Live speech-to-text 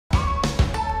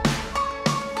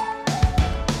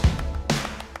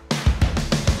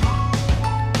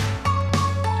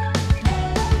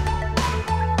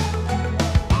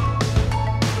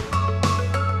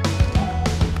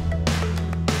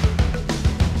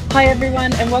Hi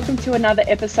everyone, and welcome to another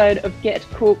episode of Get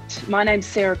Cooked. My name's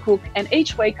Sarah Cook, and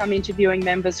each week I'm interviewing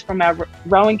members from our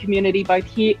rowing community, both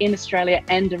here in Australia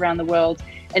and around the world.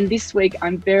 And this week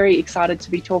I'm very excited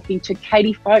to be talking to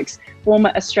Katie Foulkes, former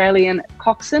Australian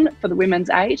coxswain for the women's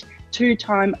 8,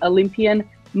 two-time Olympian,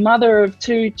 mother of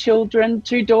two children,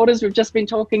 two daughters. We've just been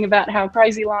talking about how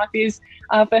crazy life is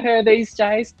for her these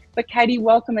days. But Katie,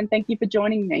 welcome and thank you for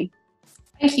joining me.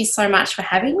 Thank you so much for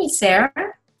having me, Sarah.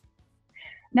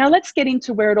 Now let's get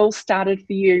into where it all started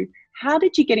for you. How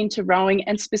did you get into rowing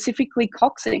and specifically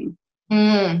coxing?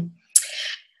 I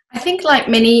think like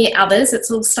many others,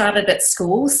 it's all started at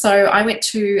school. So I went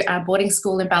to a boarding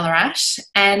school in Ballarat,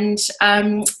 and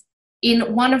in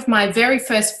one of my very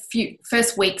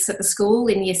first weeks at the school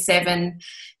in year 7,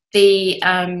 the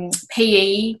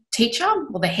PE teacher,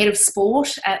 or the head of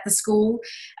sport at the school,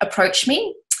 approached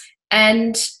me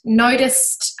and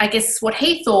noticed, I guess, what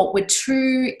he thought were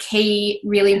two key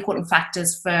really important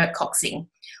factors for coxing.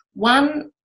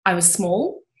 One, I was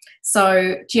small.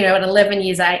 So, at 11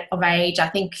 years of age, I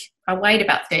think I weighed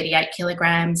about 38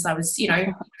 kilograms. I was,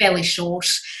 fairly short.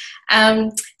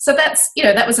 So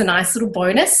that was a nice little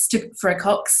bonus for a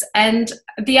cox. And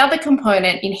the other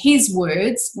component, in his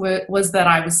words, was that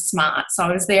I was smart. So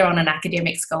I was there on an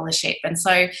academic scholarship. And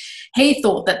so he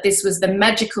thought that this was the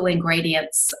magical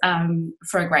ingredients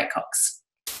for a great cox.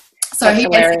 So That's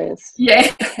hilarious.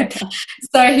 Yeah.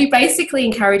 So he basically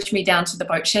encouraged me down to the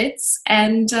boat sheds,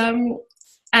 and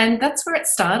that's where it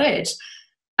started.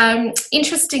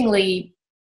 Interestingly,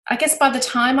 I guess by the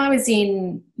time I was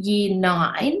in year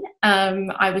 9,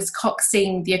 I was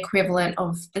coxing the equivalent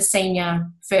of the senior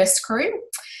first crew,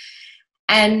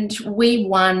 and we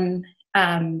won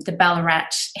the Ballarat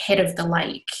head of the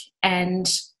lake.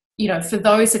 And for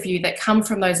those of you that come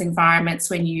from those environments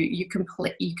when you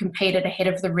compete at the head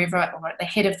of the river or at the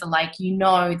head of the lake, you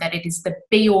know that it is the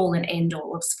be all and end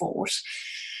all of sport.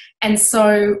 And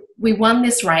so we won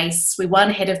this race, we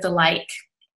won head of the lake,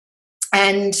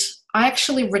 and I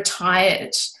actually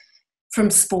retired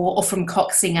from sport or from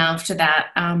coxing after that,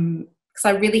 because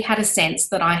I really had a sense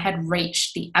that I had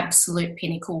reached the absolute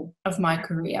pinnacle of my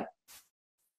career.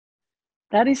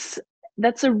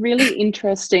 That's a really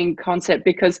interesting concept,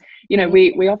 because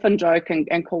we often joke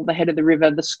and call the head of the river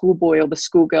the schoolboy or the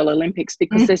schoolgirl Olympics,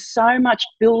 because there's so much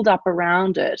build up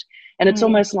around it, and it's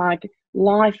almost like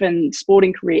life and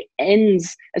sporting career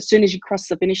ends as soon as you cross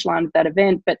the finish line of that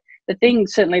event. But the thing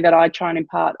certainly that I try and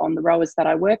impart on the rowers that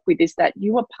I work with is that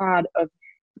you are part of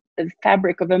the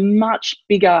fabric of a much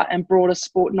bigger and broader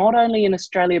sport, not only in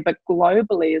Australia but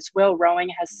globally as well. Rowing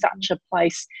has such a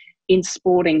place in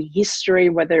sporting history,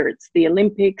 whether it's the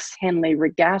Olympics, Henley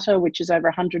Regatta, which is over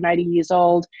 180 years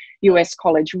old, US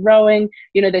college rowing.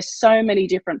 There's so many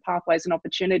different pathways and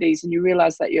opportunities, and you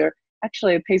realize that you're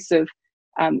actually a piece of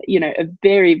a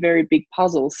very, very big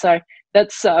puzzle. So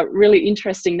that's really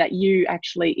interesting that you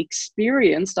actually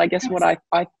experienced, I guess, what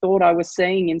I thought I was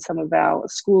seeing in some of our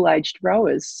school-aged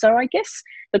rowers. So I guess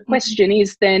the question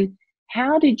is then,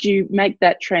 how did you make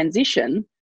that transition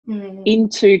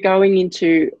into going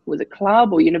into, was it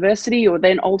club or university, or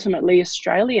then ultimately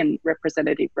Australian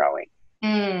representative rowing?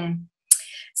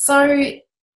 So,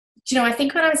 I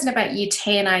think when I was in about year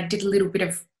 10, I did a little bit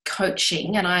of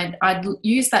coaching, and I'd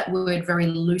use that word very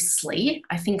loosely.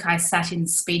 I think I sat in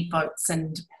speedboats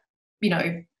and,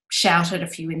 shouted a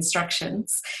few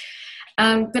instructions.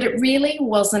 But it really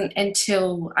wasn't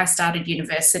until I started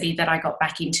university that I got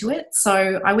back into it.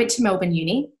 So I went to Melbourne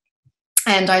Uni,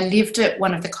 and I lived at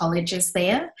one of the colleges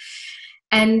there.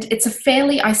 And it's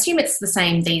I assume it's the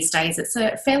same these days, it's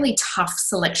a fairly tough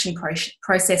selection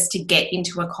process to get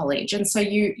into a college. And so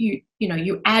you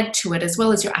add to it, as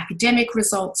well as your academic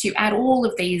results, you add all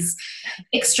of these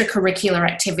extracurricular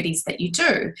activities that you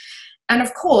do. And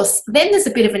of course, then there's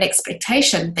a bit of an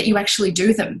expectation that you actually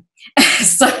do them.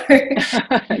 So there's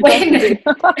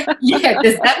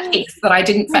that piece that I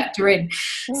didn't factor in.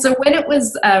 So when it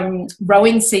was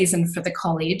rowing season for the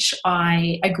college,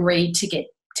 I agreed to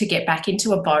get back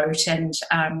into a boat, and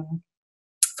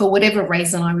for whatever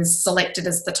reason I was selected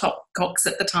as the top cox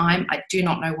at the time. I do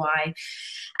not know why.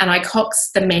 And I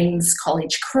coxed the men's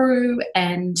college crew,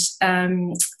 and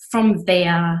from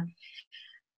there,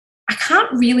 I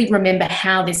can't really remember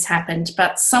how this happened,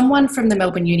 but someone from the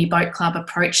Melbourne Uni Boat Club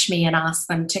approached me and asked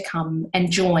them to come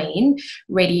and join,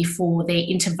 ready for their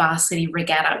intervarsity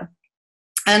regatta.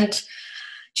 And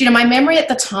my memory at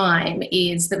the time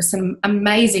is there were some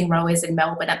amazing rowers in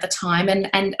Melbourne at the time,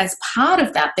 and as part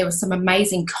of that, there were some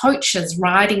amazing coaches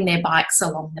riding their bikes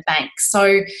along the bank.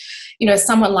 So,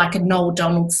 someone like a Noel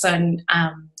Donaldson,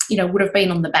 would have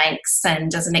been on the banks,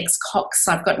 and as an ex-cox,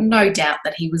 I've got no doubt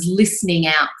that he was listening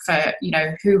out for,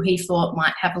 who he thought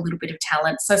might have a little bit of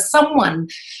talent. So someone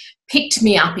picked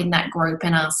me up in that group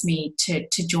and asked me to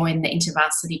join the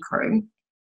InterVarsity crew.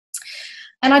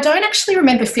 And I don't actually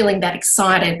remember feeling that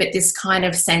excited, but this kind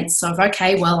of sense of,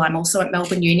 okay, well, I'm also at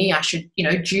Melbourne Uni, I should,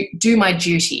 do my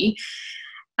duty.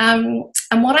 And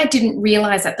what I didn't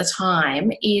realise at the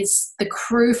time is the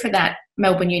crew for that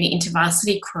Melbourne Uni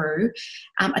InterVarsity crew,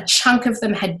 a chunk of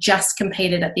them had just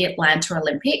competed at the Atlanta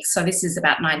Olympics. So this is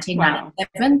about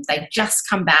 1997. Wow. They'd just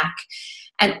come back,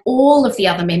 and all of the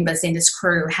other members in this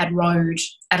crew had rowed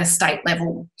at a state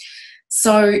level.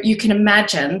 So you can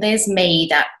imagine there's me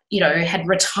that, had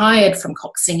retired from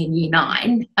coxing in year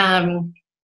 9. And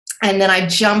then I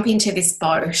jump into this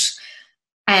boat,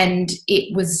 and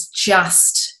it was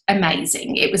just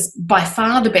amazing. It was by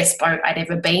far the best boat I'd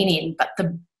ever been in, but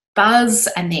the buzz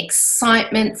and the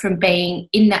excitement from being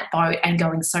in that boat and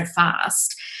going so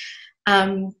fast.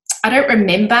 I don't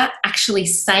remember actually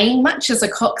saying much as a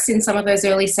cox in some of those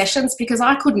early sessions because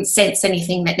I couldn't sense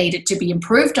anything that needed to be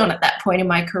improved on at that point in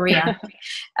my career.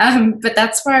 But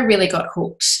that's where I really got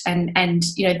hooked. And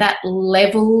that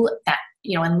level, that,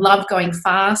 and love going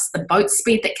fast, the boat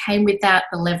speed that came with that,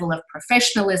 the level of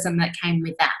professionalism that came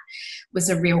with that was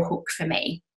a real hook for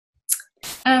me.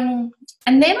 And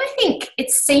then I think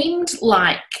it seemed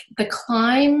like the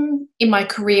climb in my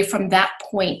career from that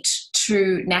point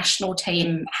to national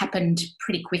team happened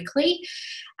pretty quickly.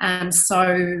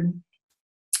 So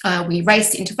we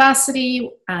raced InterVarsity,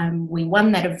 we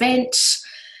won that event.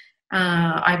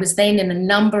 I was then in a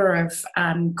number of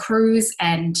crews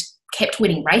and kept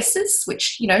winning races,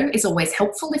 which, is always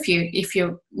helpful if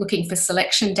you're looking for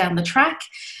selection down the track.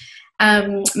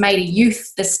 Made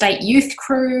the state youth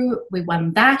crew. We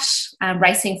won that,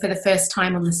 racing for the first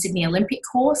time on the Sydney Olympic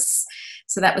course.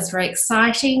 So that was very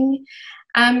exciting.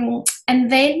 And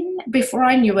then before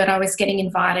I knew it, I was getting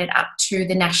invited up to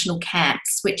the national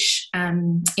camps, which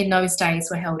in those days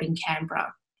were held in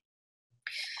Canberra.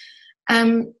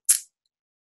 And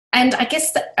I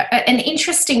guess an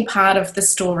interesting part of the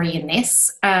story in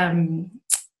this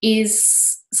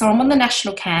is, so I'm on the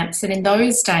national camps, and in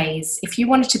those days, if you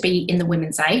wanted to be in the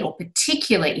women's 8, or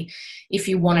particularly if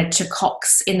you wanted to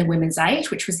cox in the women's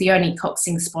 8, which was the only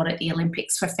coxing spot at the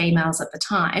Olympics for females at the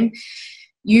time,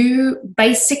 you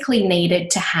basically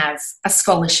needed to have a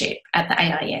scholarship at the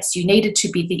AIS. You needed to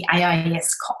be the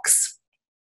AIS cox.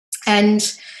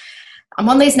 And I'm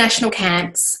on these national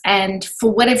camps, and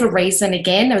for whatever reason,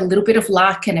 again, a little bit of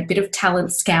luck and a bit of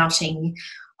talent scouting,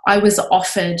 I was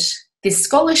offered this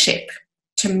scholarship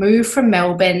to move from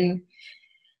Melbourne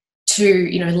to,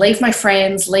 leave my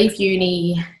friends, leave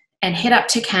uni and head up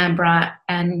to Canberra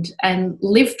and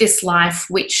live this life,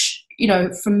 which,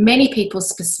 from many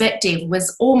people's perspective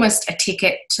was almost a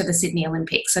ticket to the Sydney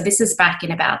Olympics. So this is back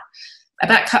in about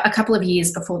a couple of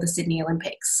years before the Sydney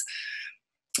Olympics.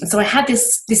 And so I had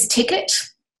this ticket,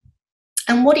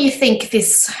 and what do you think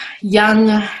this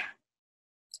young,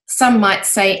 some might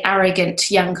say arrogant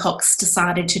young cox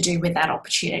decided to do with that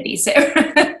opportunity,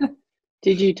 Sarah?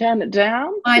 Did you turn it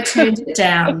down? I turned it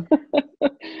down.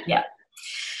 Yeah.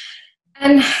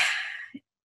 And,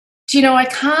 I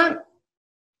can't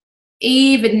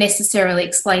even necessarily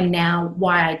explain now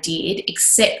why I did,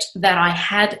 except that I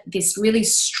had this really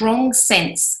strong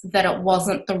sense that it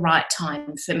wasn't the right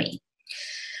time for me.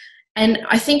 And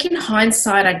I think in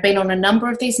hindsight, I'd been on a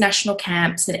number of these national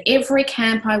camps, and every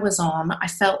camp I was on, I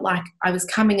felt like I was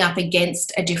coming up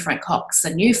against a different cox,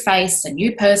 a new face, a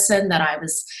new person that I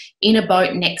was in a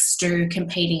boat next to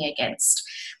competing against.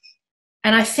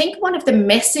 And I think one of the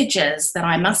messages that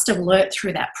I must have learnt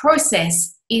through that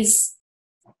process is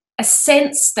a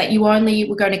sense that you only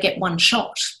were going to get one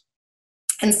shot.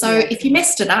 And so if you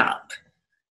messed it up,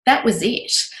 that was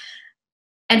it.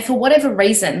 And for whatever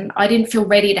reason, I didn't feel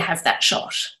ready to have that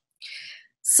shot.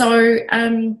 So,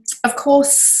 of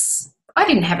course, I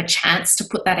didn't have a chance to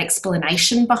put that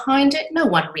explanation behind it. No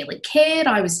one really cared.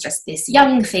 I was just this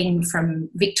young thing from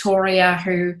Victoria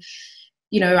who,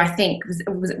 I think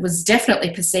was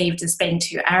definitely perceived as being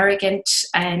too arrogant,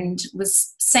 and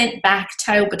was sent back,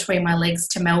 tail between my legs,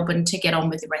 to Melbourne to get on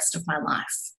with the rest of my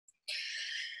life.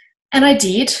 And I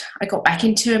did. I got back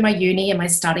into my uni and my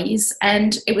studies,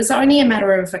 and it was only a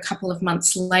matter of a couple of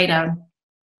months later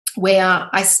where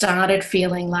I started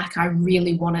feeling like I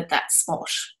really wanted that spot.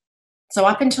 So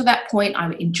up until that point,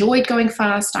 I enjoyed going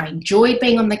fast. I enjoyed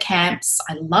being on the camps.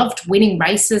 I loved winning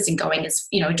races and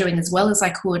doing as well as I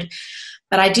could.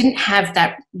 But I didn't have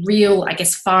that real,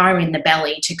 fire in the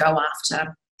belly to go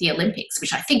after the Olympics,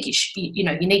 which I think you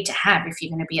need to have if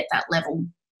you're going to be at that level.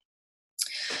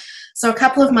 So a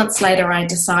couple of months later, I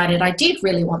decided I did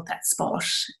really want that spot.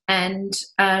 And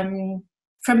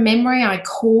from memory, I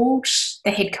called the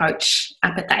head coach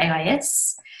up at the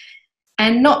AIS,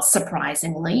 and not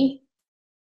surprisingly,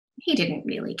 he didn't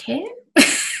really care.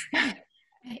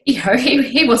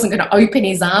 He wasn't going to open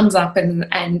his arms up and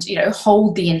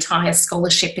hold the entire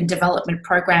scholarship and development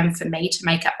program for me to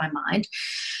make up my mind.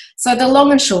 So the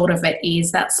long and short of it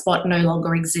is that spot no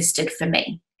longer existed for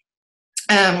me.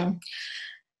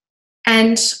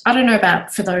 And I don't know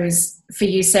about for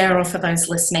you, Sarah, or for those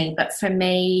listening, but for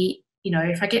me,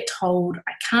 if I get told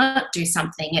I can't do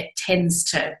something, it tends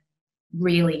to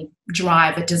really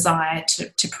drive a desire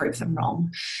to prove them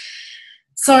wrong.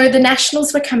 So the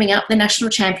nationals were coming up, the national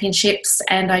championships,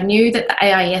 and I knew that the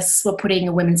AIS were putting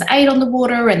a women's 8 on the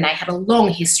water, and they had a long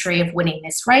history of winning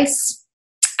this race.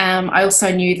 I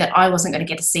also knew that I wasn't going to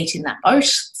get a seat in that boat.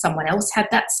 Someone else had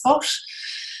that spot.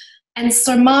 And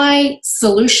so my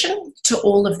solution to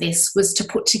all of this was to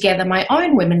put together my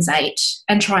own women's 8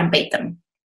 and try and beat them.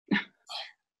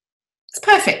 It's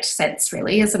perfect sense,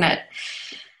 really, isn't it?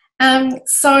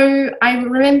 So I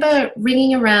remember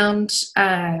ringing around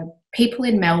people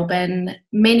in Melbourne,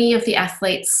 many of the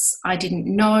athletes I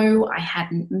didn't know, I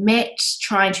hadn't met,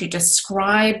 trying to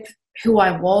describe who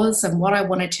I was and what I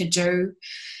wanted to do.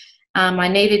 I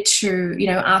needed to,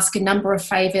 ask a number of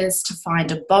favours to find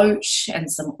a boat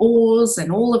and some oars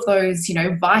and all of those,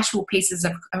 vital pieces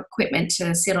of equipment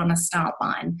to sit on a start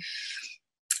line.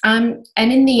 And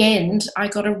in the end, I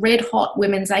got a red hot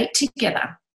women's 8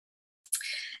 together.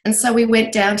 And so we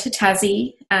went down to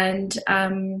Tassie, and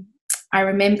I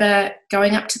remember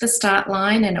going up to the start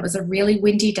line, and it was a really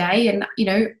windy day, and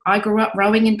I grew up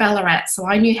rowing in Ballarat, so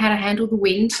I knew how to handle the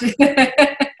wind.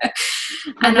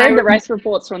 I've read the race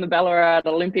reports from the Ballarat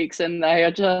Olympics, and they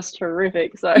are just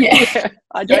horrific, so yeah,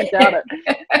 I don't doubt it.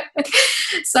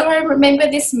 So I remember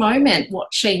this moment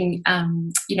watching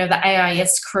the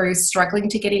AIS crew struggling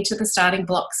to get into the starting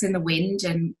blocks in the wind,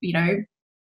 and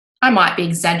I might be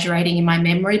exaggerating in my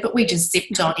memory, but we just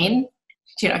zipped on in.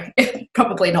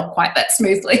 Probably not quite that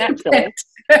smoothly.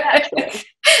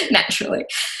 Naturally.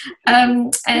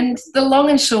 And the long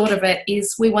and short of it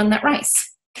is we won that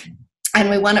race, and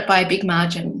we won it by a big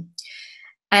margin.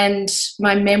 And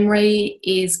my memory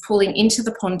is pulling into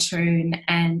the pontoon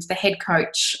and the head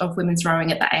coach of women's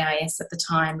rowing at the AIS at the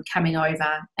time coming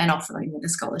over and offering me the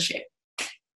scholarship.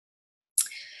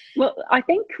 Well, I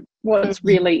think what's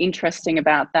really interesting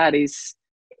about that is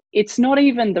it's not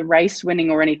even the race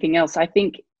winning or anything else. I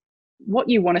think what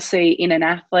you want to see in an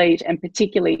athlete, and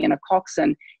particularly in a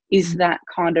coxswain, is that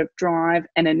kind of drive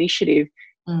and initiative.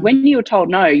 When you were told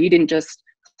no, you didn't just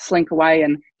slink away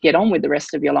and get on with the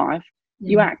rest of your life.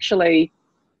 You actually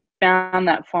found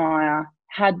that fire,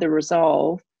 had the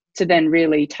resolve to then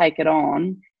really take it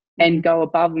on and go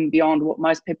above and beyond what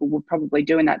most people would probably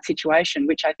do in that situation,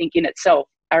 which I think in itself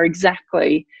are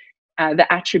exactly the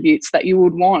attributes that you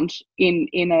would want in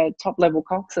a top level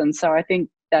coxswain. So I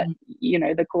think that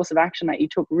the course of action that you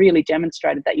took really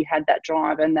demonstrated that you had that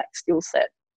drive and that skill set.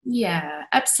 Yeah,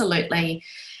 absolutely.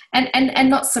 And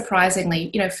not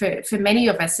surprisingly, for many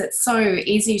of us, it's so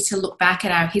easy to look back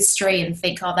at our history and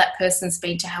think, oh, that person's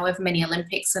been to however many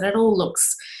Olympics, and it all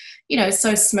looks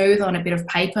so smooth on a bit of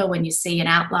paper when you see an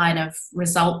outline of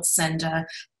results and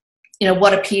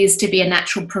what appears to be a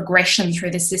natural progression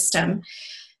through the system.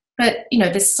 But,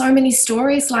 there's so many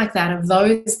stories like that of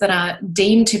those that are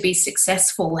deemed to be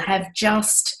successful have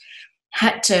just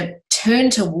had to turn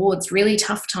towards really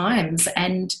tough times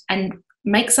and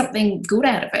make something good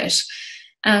out of it.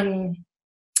 And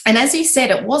as you said,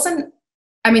 it wasn't,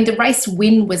 the race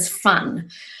win was fun.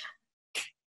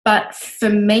 But for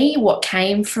me, what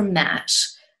came from that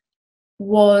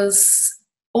was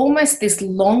almost this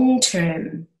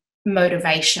long-term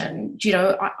motivation.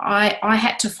 I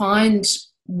had to find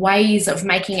ways of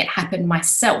making it happen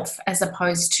myself as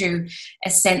opposed to a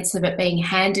sense of it being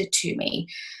handed to me.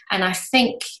 And I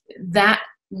think that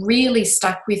really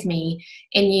stuck with me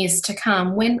in years to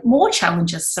come when more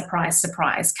challenges, surprise,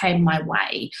 surprise, came my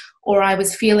way, or I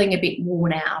was feeling a bit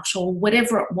worn out or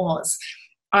whatever it was.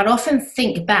 I'd often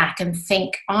think back and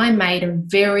think I made a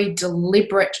very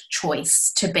deliberate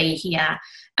choice to be here,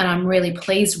 and I'm really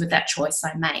pleased with that choice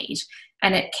I made.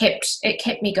 And it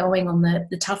kept me going on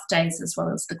the tough days as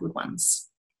well as the good ones.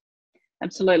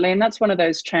 Absolutely. And that's one of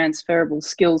those transferable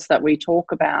skills that we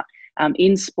talk about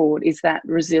in sport, is that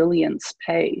resilience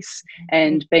piece,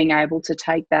 and being able to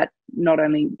take that not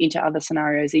only into other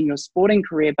scenarios in your sporting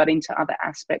career, but into other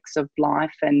aspects of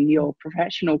life and your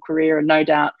professional career, and no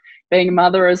doubt being a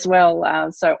mother as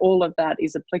well. So all of that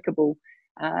is applicable.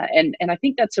 And I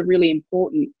think that's a really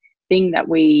important thing that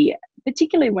we,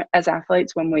 particularly as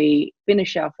athletes, when we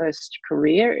finish our first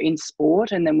career in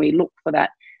sport and then we look for that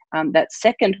that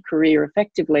second career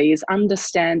effectively, is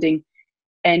understanding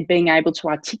and being able to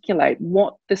articulate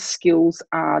what the skills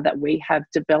are that we have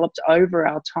developed over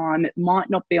our time. It might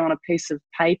not be on a piece of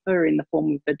paper in the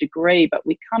form of a degree, but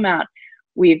we come out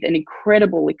with an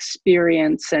incredible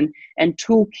experience and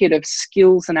toolkit of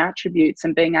skills and attributes,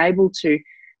 and being able to,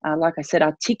 like I said,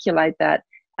 articulate that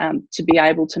to be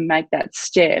able to make that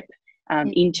step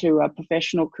into a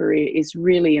professional career is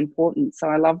really important. So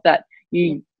I love that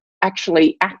you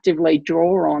actually actively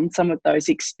draw on some of those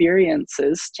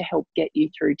experiences to help get you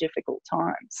through difficult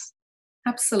times.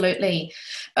 Absolutely.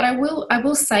 But I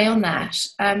will say on that,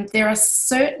 there are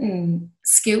certain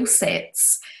skill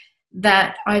sets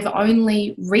that I've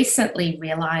only recently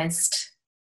realised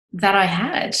that I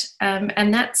had.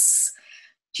 And that's,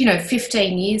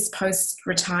 15 years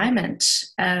post-retirement,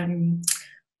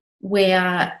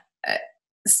 where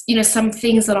some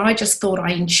things that I just thought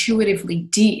I intuitively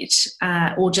did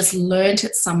or just learnt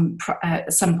at some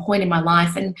point in my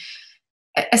life, and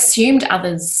assumed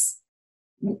others,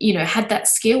 had that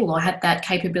skill or had that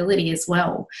capability as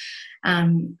well.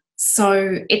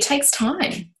 So it takes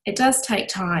time. It does take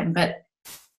time, but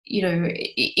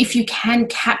if you can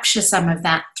capture some of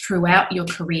that throughout your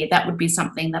career, that would be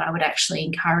something that I would actually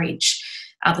encourage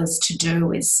others to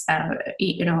do, is,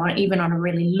 even on a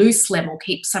really loose level,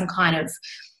 keep some kind of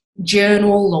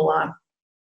journal or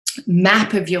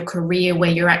map of your career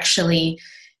where you're actually,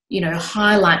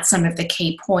 highlight some of the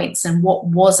key points and what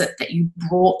was it that you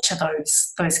brought to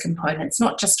those components,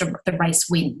 not just the race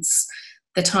wins,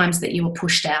 the times that you were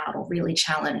pushed out or really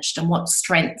challenged, and what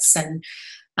strengths and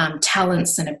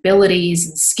talents and abilities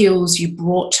and skills you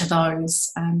brought to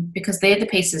those, because they're the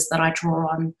pieces that I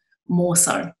draw on more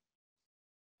so.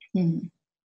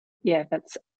 Yeah,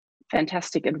 that's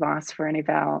fantastic advice for any of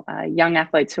our young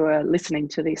athletes who are listening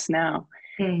to this now.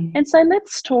 And so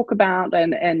let's talk about,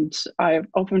 and I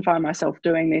often find myself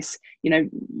doing this,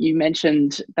 you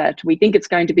mentioned that we think it's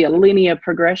going to be a linear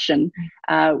progression,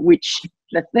 which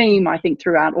the theme, I think,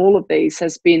 throughout all of these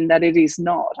has been that it is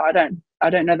not. I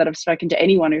don't know that I've spoken to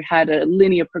anyone who had a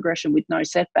linear progression with no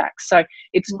setbacks. So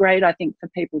it's great, I think, for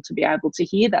people to be able to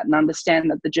hear that and understand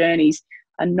that the journeys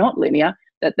are not linear,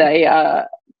 that they are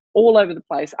all over the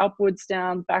place, upwards,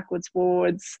 down, backwards,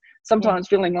 forwards, sometimes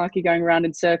feeling like you're going around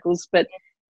in circles, but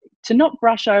to not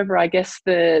brush over, I guess,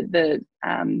 the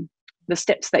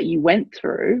steps that you went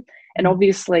through. And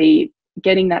obviously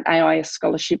getting that AIS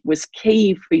scholarship was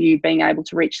key for you being able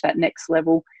to reach that next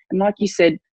level. And like you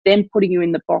said, then putting you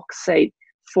in the box seat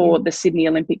for the Sydney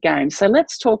Olympic Games. So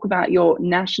let's talk about your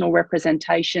national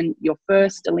representation, your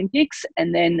first Olympics,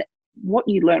 and then what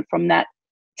you learned from that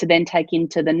to then take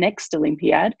into the next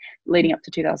Olympiad leading up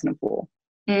to 2004.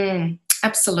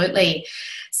 Absolutely.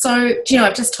 So,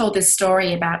 I've just told this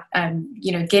story about,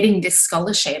 getting this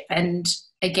scholarship. And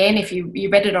again, if you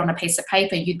read it on a piece of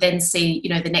paper, you'd then see,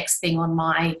 the next thing on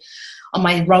my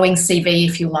rowing CV,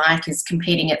 if you like, is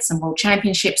competing at some world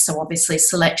championships. So obviously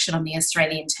selection on the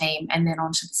Australian team, and then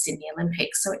onto the Sydney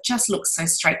Olympics. So it just looks so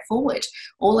straightforward.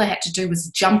 All I had to do was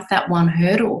jump that one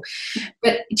hurdle.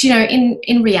 But,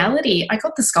 in reality, I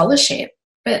got the scholarship,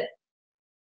 but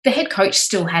the head coach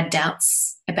still had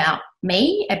doubts about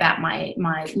me, about my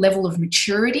level of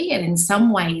maturity. And in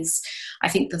some ways, I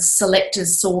think the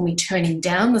selectors saw me turning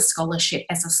down the scholarship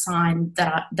as a sign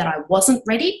that I wasn't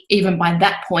ready. Even by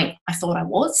that point, I thought I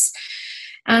was.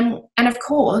 And of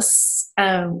course,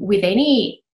 with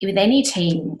any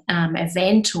team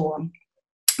event or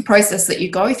process that you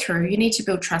go through, you need to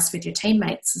build trust with your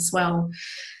teammates as well.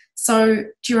 So,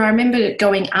 I remember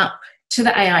going up to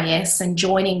the AIS and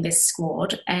joining this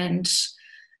squad, and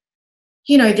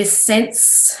this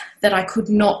sense that I could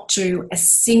not do a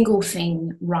single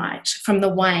thing right, from the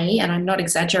way, and I'm not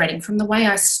exaggerating, from the way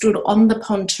I stood on the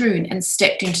pontoon and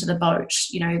stepped into the boat.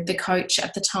 The coach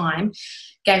at the time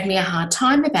gave me a hard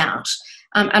time about.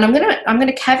 And I'm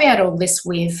gonna caveat all this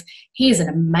with, he is an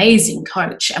amazing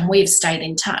coach and we've stayed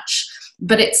in touch.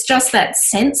 But it's just that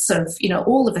sense of,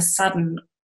 all of a sudden,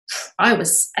 I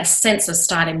was a sense of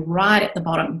starting right at the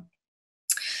bottom.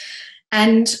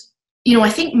 And, I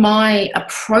think my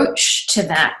approach to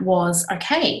that was,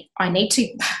 okay, I need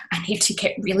to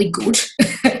get really good.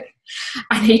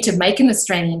 I need to make an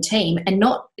Australian team, and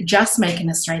not just make an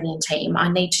Australian team. I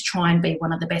need to try and be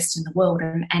one of the best in the world.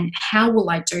 And how will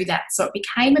I do that? So it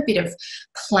became a bit of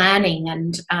planning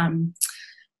and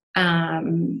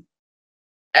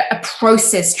a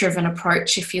process-driven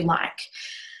approach, if you like.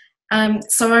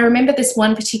 So I remember this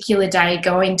one particular day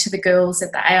going to the girls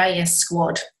at the AIS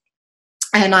squad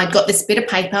And I'd got this bit of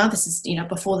paper. This is,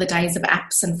 before the days of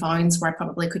apps and phones where I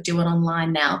probably could do it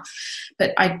online now.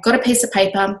 But I got a piece of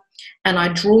paper and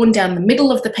I'd drawn down the middle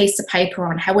of the piece of paper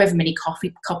on however many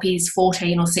copies,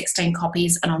 14 or 16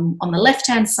 copies. And on the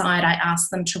left-hand side, I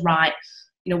asked them to write,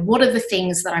 what are the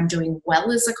things that I'm doing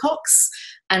well as a cox?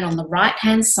 And on the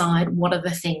right-hand side, what are the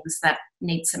things that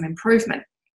need some improvement?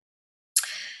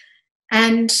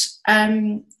 And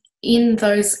in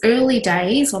those early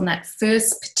days, on that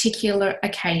first particular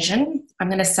occasion, I'm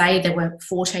going to say there were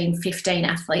 14, 15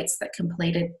 athletes that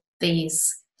completed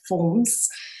these forms.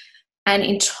 And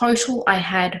in total, I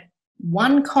had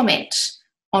one comment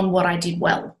on what I did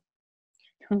well.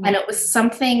 Mm-hmm. And it was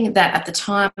something that at the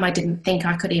time I didn't think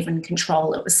I could even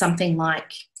control. It was something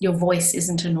like, your voice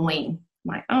isn't annoying.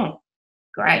 I'm like, oh,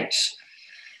 great.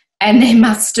 And there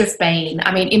must have been,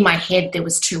 in my head there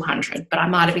was 200, but I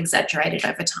might have exaggerated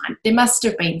over time. There must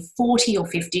have been 40 or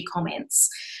 50 comments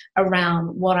around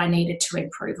what I needed to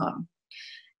improve on.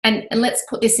 And let's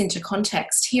put this into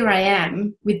context. Here I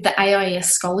am with the AIS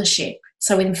scholarship.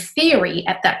 So in theory,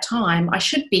 at that time, I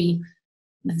should be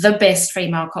the best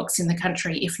female cox in the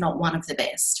country, if not one of the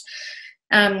best.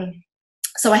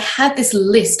 So I had this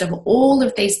list of all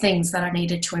of these things that I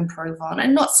needed to improve on.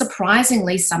 And not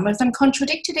surprisingly, some of them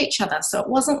contradicted each other. So it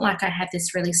wasn't like I had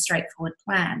this really straightforward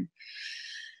plan.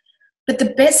 But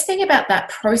the best thing about that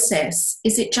process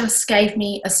is it just gave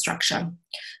me a structure.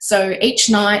 So each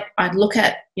night I'd look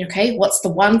at, okay, what's the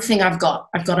one thing I've got?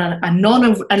 I've got a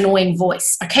non-annoying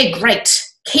voice. Okay, great.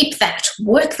 Keep that.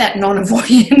 Work that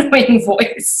non-annoying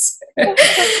voice.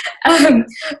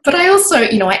 But I also,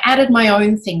 I added my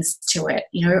own things to it.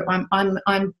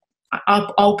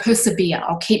 I'll persevere.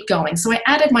 I'll keep going. So I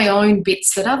added my own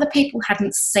bits that other people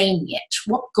hadn't seen yet.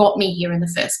 What got me here in the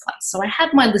first place? So I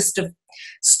had my list of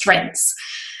strengths.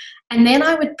 And then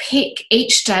I would pick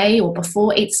each day or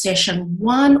before each session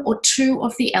one or two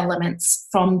of the elements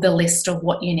from the list of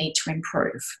what you need to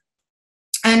improve.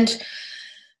 And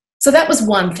so that was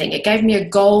one thing. It gave me a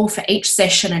goal for each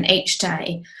session and each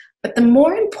day. But the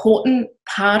more important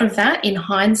part of that in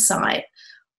hindsight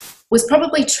was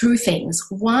probably two things.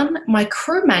 One, my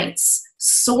crewmates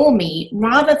saw me,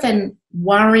 rather than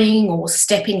worrying or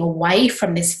stepping away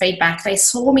from this feedback, they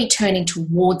saw me turning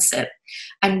towards it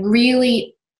and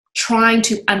really trying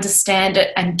to understand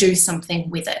it and do something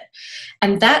with it.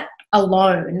 And that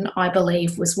alone, I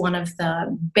believe, was one of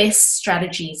the best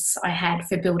strategies I had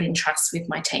for building trust with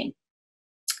my team.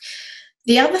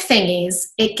 The other thing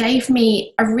is it gave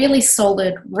me a really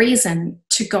solid reason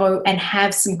to go and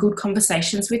have some good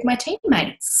conversations with my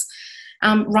teammates,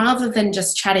 rather than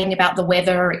just chatting about the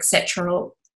weather, etc.,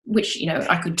 which,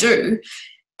 I could do.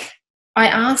 I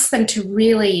asked them to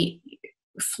really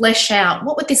flesh out,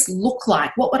 what would this look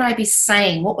like? What would I be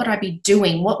saying? What would I be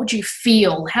doing? What would you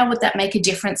feel? How would that make a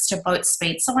difference to boat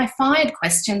speed? So I fired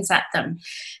questions at them.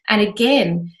 And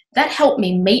again, that helped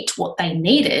me meet what they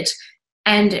needed,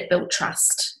 and it built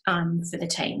trust for the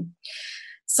team.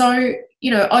 So,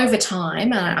 over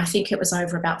time, I think it was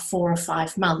over about 4 or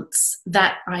 5 months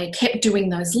that I kept doing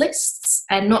those lists,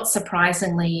 and not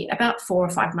surprisingly, about 4 or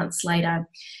 5 months later,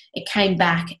 it came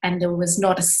back and there was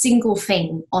not a single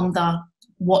thing on the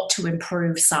what to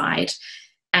improve side,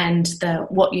 and the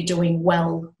what you're doing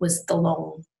well was the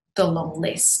long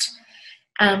list.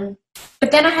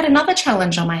 But then I had another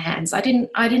challenge on my hands. I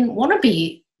didn't want to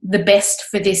be the best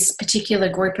for this particular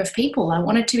group of people. I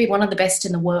wanted to be one of the best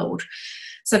in the world.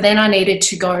 So then I needed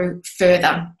to go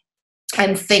further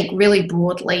and think really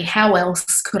broadly, how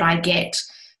else could I get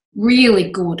really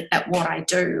good at what I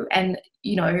do? And,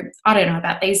 I don't know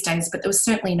about these days, but there was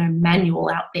certainly no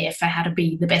manual out there for how to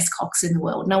be the best cox in the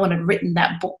world. No one had written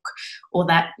that book or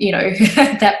that,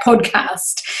 that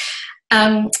podcast.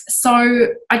 So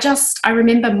I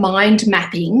remember mind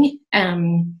mapping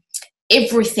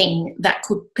everything that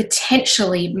could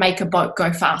potentially make a boat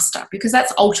go faster, because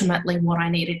that's ultimately what I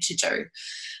needed to do.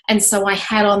 And so I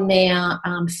had on there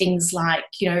things like,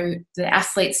 the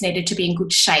athletes needed to be in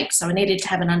good shape. So I needed to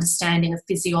have an understanding of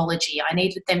physiology. I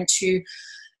needed them to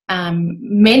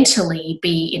mentally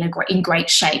be in great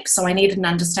shape. So I needed an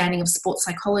understanding of sports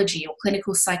psychology or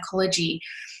clinical psychology.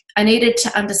 I needed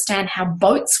to understand how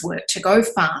boats work to go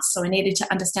fast. So I needed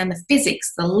to understand the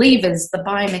physics, the levers, the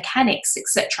biomechanics,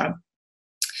 etc.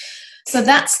 So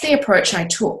that's the approach I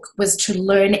took, was to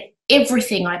learn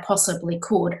everything I possibly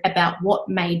could about what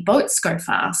made boats go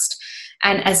fast,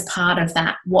 and as part of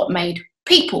that, what made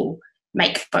people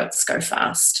make boats go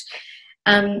fast.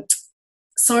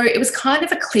 So it was kind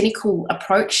of a clinical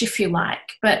approach, if you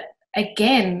like, but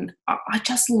again, I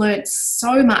just learnt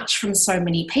so much from so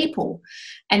many people,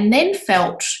 and then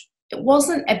felt it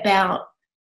wasn't about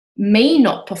me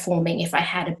not performing if I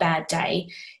had a bad day.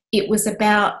 It was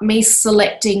about me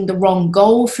selecting the wrong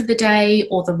goal for the day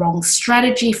or the wrong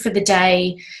strategy for the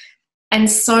day. And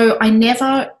so I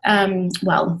never,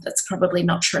 well, that's probably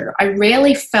not true. I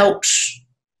rarely felt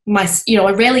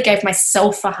I rarely gave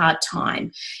myself a hard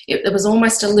time. There was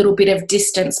almost a little bit of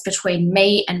distance between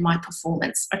me and my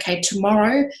performance. Okay,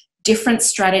 tomorrow, different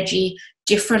strategy,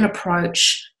 different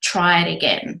approach, try it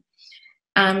again.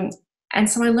 And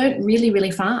so I learned really,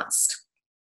 really fast.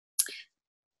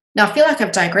 Now, I feel like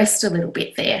I've digressed a little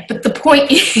bit there, but the point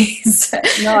is...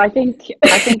 No, I think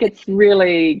it's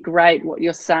really great what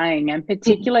you're saying, and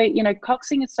particularly,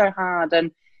 coxing is so hard,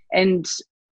 and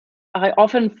I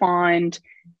often find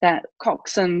that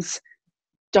coxswains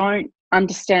don't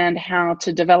understand how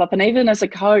to develop, and even as a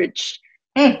coach,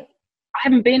 I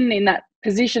haven't been in that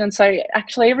position, and so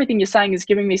actually everything you're saying is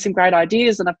giving me some great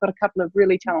ideas, and I've got a couple of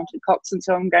really talented coxswains,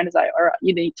 so I'm going to say, all right,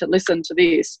 you need to listen to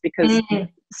this, because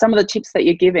some of the tips that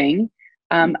you're giving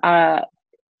are,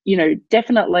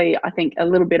 definitely, I think, a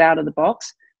little bit out of the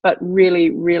box, but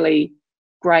really, really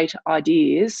great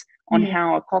ideas on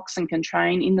how a coxswain can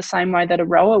train in the same way that a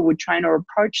rower would train, or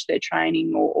approach their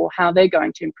training, or how they're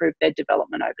going to improve their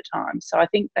development over time. So I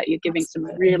think that you're giving some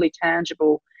really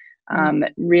tangible,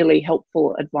 really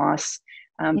helpful advice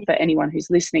for anyone who's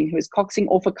listening, who is coxing,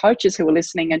 or for coaches who are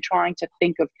listening and trying to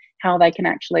think of how they can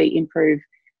actually improve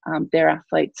their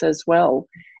athletes as well.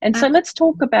 And so let's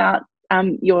talk about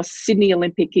your Sydney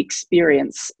Olympic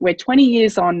experience. We're 20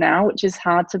 years on now, which is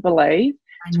hard to believe.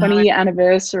 20-year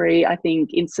anniversary, I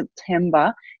think, in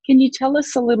September. Can you tell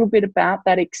us a little bit about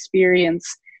that experience,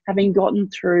 having gotten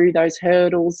through those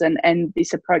hurdles and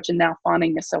this approach, and now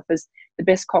finding yourself as the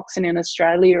best coxswain in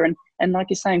Australia, and like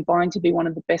you're saying, vying to be one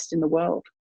of the best in the world?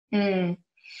 I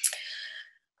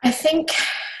think,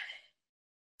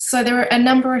 so there are a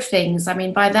number of things. I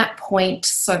mean, by that point,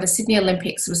 so the Sydney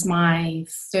Olympics was my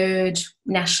third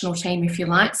national team, if you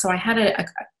like. So I had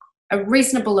a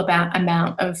reasonable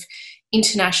amount of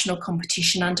international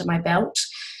competition under my belt.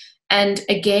 And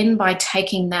again, by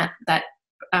taking that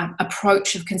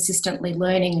approach of consistently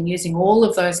learning and using all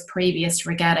of those previous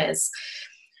regattas,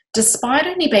 despite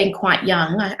only being quite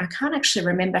young, I can't actually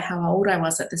remember how old I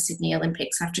was at the Sydney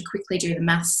Olympics. I have to quickly do the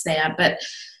maths there, but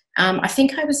I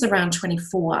think I was around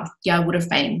 24. Yeah, I would have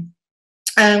been.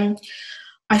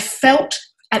 I felt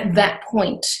at that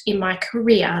point in my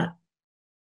career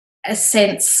a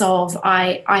sense of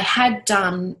I had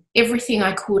done everything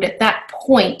I could at that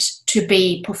point to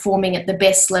be performing at the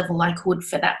best level I could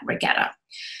for that regatta.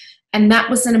 And that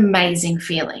was an amazing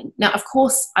feeling. Now, of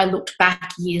course, I looked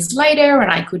back years later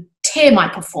and I could tear my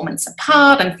performance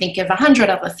apart and think of 100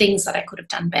 other things that I could have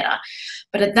done better.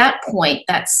 But at that point,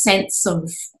 that sense of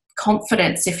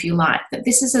confidence, if you like, that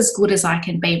this is as good as I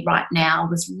can be right now,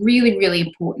 was really, really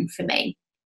important for me.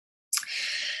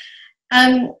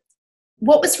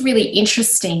 What was really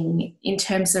interesting in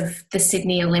terms of the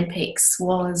Sydney Olympics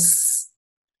was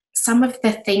some of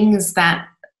the things that,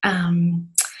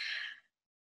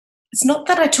 it's not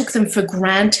that I took them for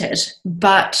granted,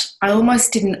 but I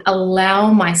almost didn't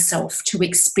allow myself to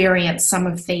experience some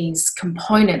of these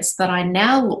components that I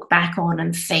now look back on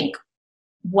and think,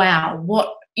 wow,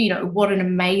 what an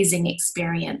amazing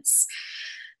experience.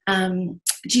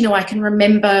 I can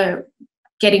remember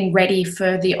getting ready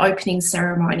for the opening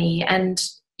ceremony, and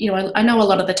I know a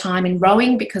lot of the time in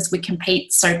rowing, because we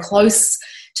compete so close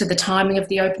to the timing of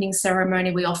the opening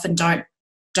ceremony, we often don't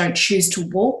choose to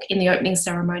walk in the opening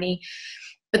ceremony,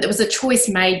 but there was a choice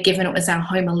made, given it was our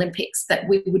home Olympics, that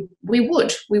we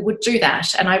would do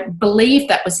that. And I believe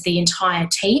that was the entire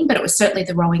team, but it was certainly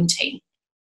the rowing team.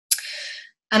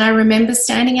 And I remember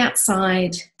standing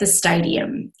outside the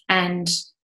stadium, and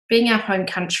being our home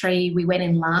country, we went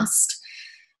in last.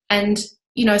 And,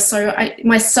 so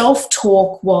my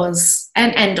self-talk was,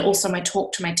 and also my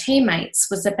talk to my teammates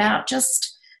was about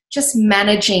just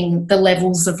managing the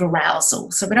levels of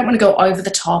arousal. So we don't want to go over the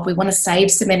top. We want to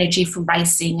save some energy for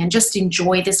racing and just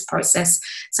enjoy this process.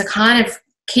 So kind of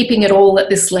keeping it all at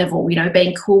this level,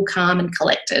 being cool, calm and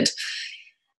collected.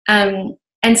 And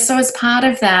so as part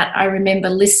of that, I remember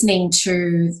listening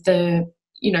to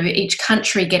each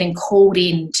country getting called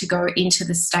in to go into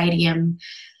the stadium,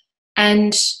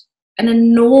 and an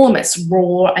enormous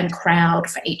roar and crowd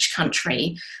for each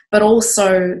country, but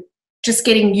also just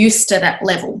getting used to that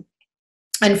level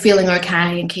and feeling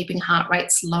okay and keeping heart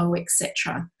rates low,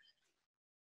 etc.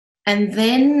 And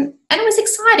it was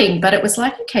exciting, but it was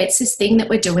like, okay, it's this thing that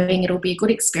we're doing. It'll be a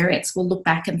good experience. We'll look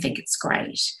back and think it's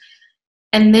great.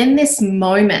 And then this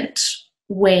moment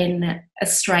when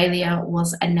Australia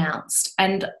was announced,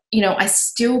 and, I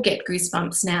still get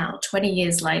goosebumps now, 20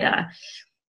 years later.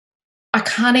 I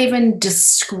can't even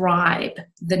describe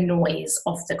the noise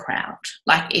of the crowd.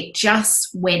 Like, it just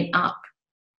went up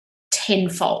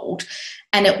tenfold,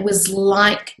 and it was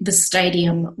like the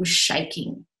stadium was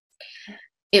shaking.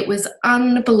 It was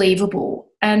unbelievable.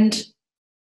 And,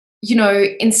 you know,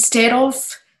 instead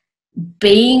of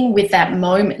being with that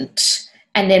moment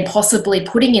and then possibly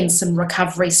putting in some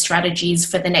recovery strategies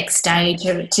for the next day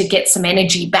to get some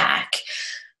energy back,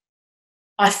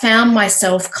 I found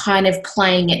myself kind of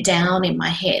playing it down in my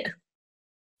head.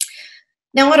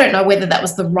 Now, I don't know whether that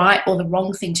was the right or the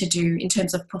wrong thing to do in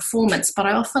terms of performance, but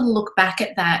I often look back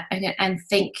at that and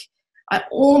think I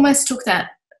almost took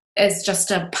that as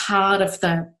just a part of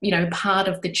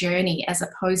the journey, as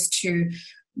opposed to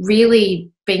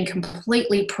really being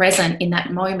completely present in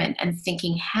that moment and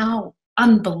thinking how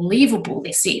unbelievable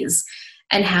this is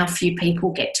and how few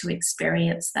people get to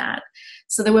experience that.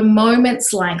 So there were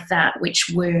moments like that which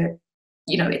were,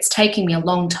 you know, it's taking me a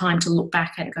long time to look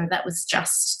back and go, that was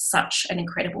just such an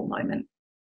incredible moment.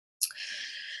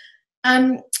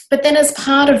 But then as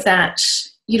part of that,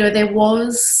 you know, there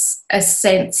was a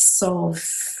sense of,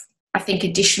 I think,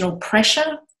 additional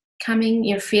pressure coming,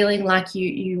 you know, feeling like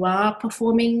you are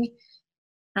performing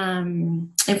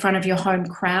in front of your home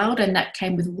crowd, and that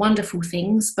came with wonderful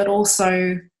things, but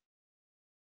also,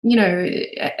 you know,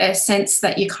 a sense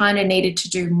that you kind of needed to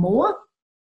do more.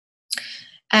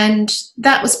 And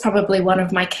that was probably one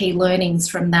of my key learnings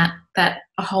from that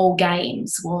whole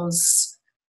games, was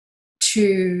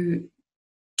to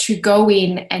go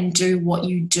in and do what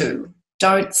you do.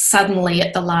 Don't suddenly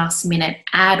at the last minute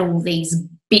add all these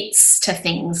bits to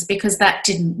things, because that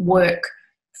didn't work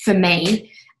for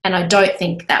me, and I don't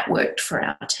think that worked for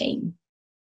our team.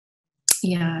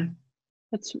 Yeah.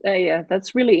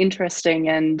 That's really interesting.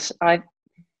 And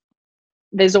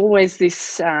there's always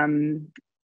this, I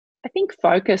think,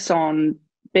 focus on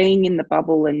being in the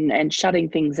bubble and shutting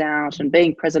things out and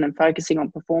being present and focusing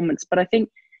on performance. But I think,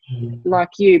 like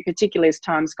you, particularly as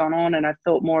time's gone on and I've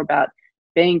thought more about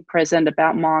being present,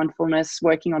 about mindfulness,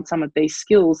 working on some of these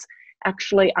skills,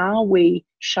 actually, are we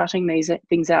shutting these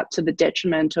things out to the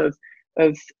detriment of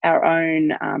our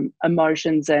own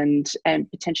emotions and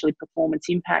potentially performance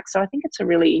impact? So I think it's a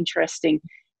really interesting,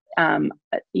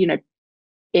 you know,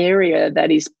 area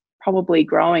that is probably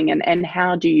growing. And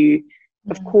how do you,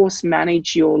 of course,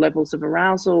 manage your levels of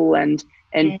arousal and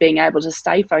being able to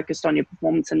stay focused on your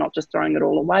performance and not just throwing it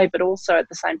all away, but also at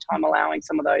the same time allowing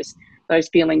some of those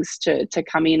feelings to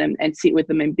come in and sit with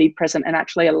them and be present and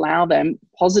actually allow them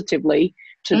positively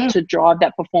to drive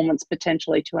that performance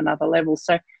potentially to another level.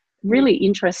 So really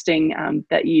interesting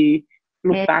that you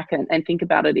look back and think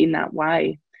about it in that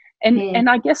way. And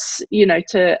I guess, you know,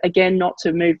 to, again, not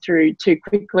to move through too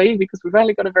quickly because we've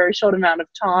only got a very short amount of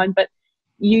time, but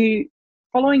you,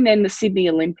 following then the Sydney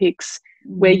Olympics,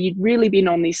 where you'd really been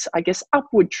on this, I guess,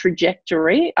 upward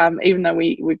trajectory, even though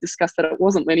we've discussed that it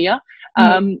wasn't linear,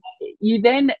 you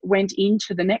then went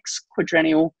into the next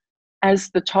quadrennial as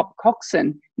the top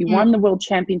coxswain. You won the World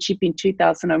Championship in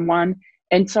 2001.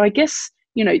 And so I guess,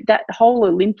 you know, that whole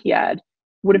Olympiad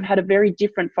would have had a very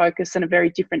different focus and a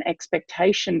very different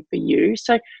expectation for you.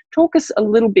 So talk us a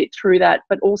little bit through that,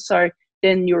 but also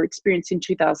then your experience in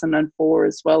 2004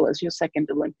 as well as your second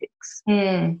Olympics.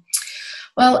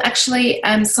 Well, actually,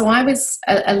 so I was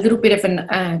a little bit of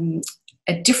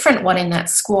a different one in that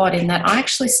squad, in that I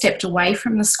actually stepped away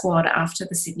from the squad after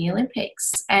the Sydney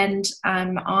Olympics, and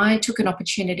I took an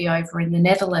opportunity over in the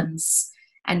Netherlands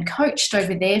and coached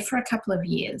over there for a couple of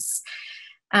years,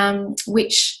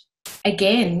 which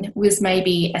again was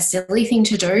maybe a silly thing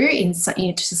to do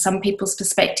to some people's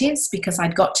perspectives, because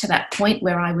I'd got to that point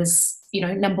where I was, you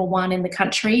know, number one in the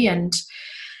country, and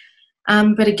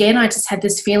but again, I just had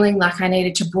this feeling like I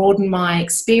needed to broaden my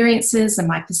experiences and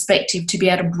my perspective to be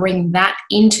able to bring that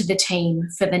into the team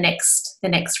for the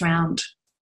next round.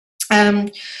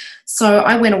 So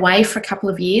I went away for a couple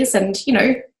of years, and, you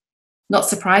know, not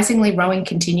surprisingly, rowing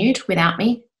continued without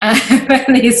me.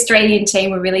 The Australian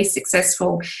team were really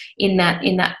successful in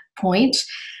that point.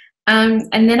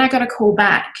 And then I got a call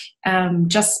back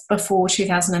just before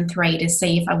 2003 to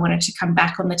see if I wanted to come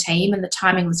back on the team, and the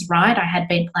timing was right. I had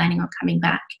been planning on coming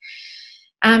back.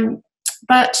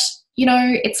 But, you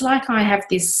know, it's like I have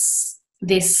this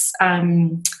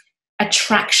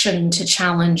attraction to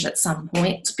challenge at some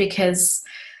point, because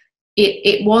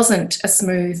it wasn't a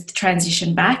smooth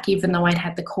transition back, even though I'd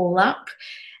had the call up.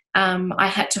 I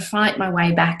had to fight my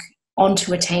way back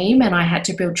onto a team, and I had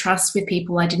to build trust with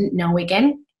people I didn't know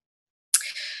again.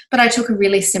 But I took a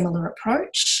really similar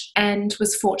approach and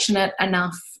was fortunate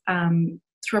enough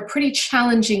through a pretty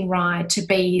challenging ride to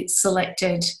be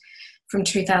selected from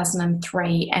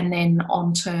 2003, and then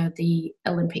onto the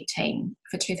Olympic team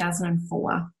for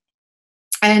 2004.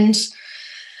 And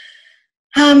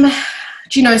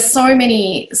so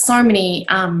many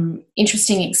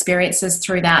interesting experiences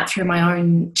through that, through my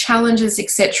own challenges,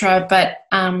 etc. But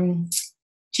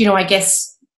I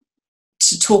guess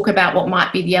to talk about what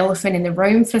might be the elephant in the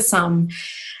room for some,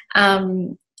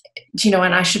 and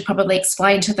I should probably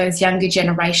explain to those younger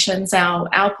generations,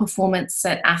 our performance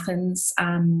at Athens,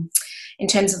 in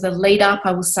terms of the lead up,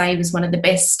 I will say was one of the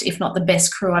best, if not the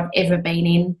best crew I've ever been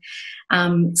in.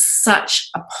 Such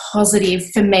a positive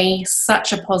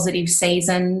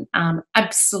season.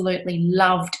 Absolutely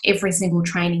loved every single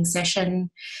training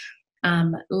session.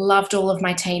 Loved all of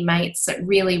my teammates. It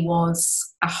really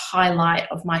was a highlight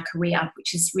of my career,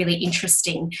 which is really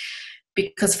interesting,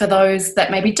 because for those that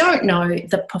maybe don't know,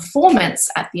 the performance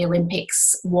at the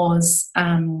Olympics was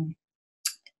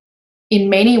in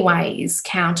many ways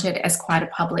counted as quite a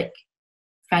public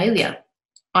failure.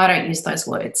 I don't use those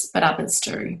words, but others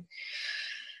do.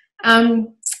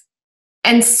 And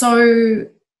so,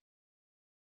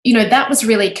 that was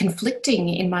really conflicting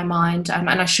in my mind. And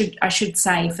I should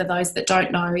say, for those that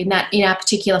don't know, in our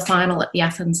particular final at the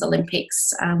Athens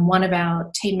Olympics, one of our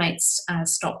teammates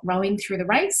stopped rowing through the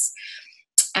race,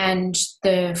 and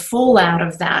the fallout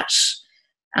of that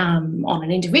on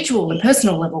an individual and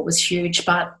personal level was huge,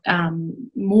 but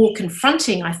more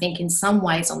confronting, I think, in some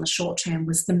ways on the short term,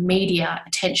 was the media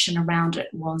attention around it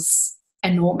was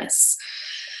enormous.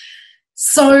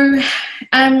 So,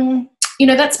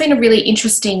 that's been a really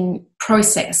interesting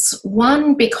process.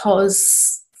 One,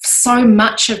 because so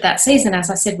much of that season, as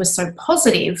I said, was so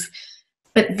positive,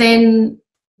 but then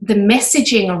the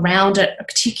messaging around it,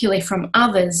 particularly from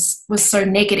others, was so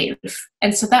negative.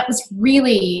 And so that was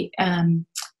really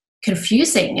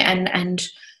confusing and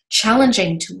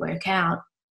challenging to work out.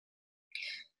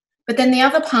 But then the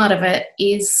other part of it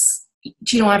is,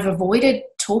 I've avoided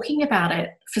talking about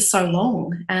it for so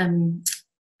long.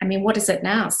 What is it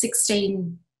now?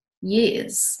 16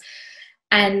 years.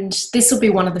 And this will be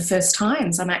one of the first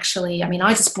times I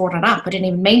just brought it up. I didn't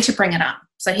even mean to bring it up.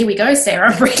 So here we go,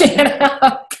 Sarah, I'm bringing it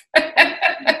up.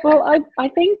 Well, I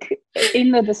think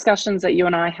in the discussions that you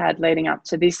and I had leading up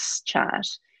to this chat,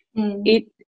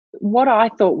 what I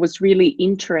thought was really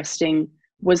interesting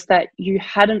was that you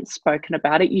hadn't spoken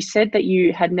about it. You said that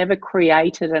you had never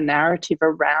created a narrative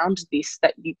around this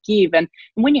that you give. And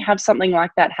when you have something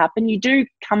like that happen, you do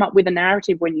come up with a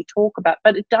narrative when you talk about it,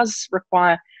 but it does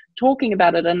require talking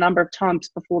about it a number of times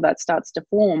before that starts to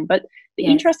form. But the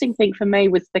interesting thing for me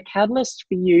was the catalyst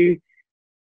for you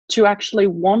to actually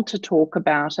want to talk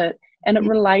about it. And it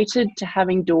related to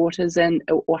having daughters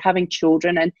or having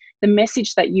children, and the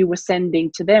message that you were sending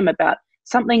to them about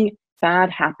something bad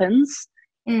happens.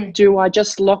 Do I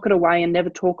just lock it away and never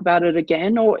talk about it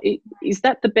again? Or is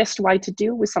that the best way to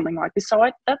deal with something like this? So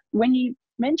when you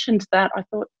mentioned that, I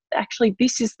thought, actually,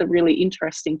 this is the really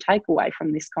interesting takeaway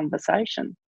from this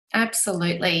conversation.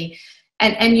 Absolutely.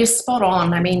 And you're spot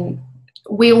on.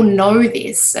 We all know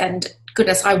this, and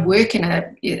goodness, I work in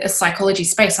a psychology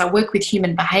space. I work with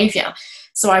human behavior.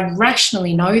 So I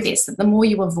rationally know this, that the more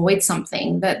you avoid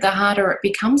something, the harder it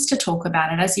becomes to talk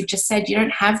about it. As you've just said, you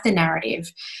don't have the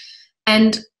narrative.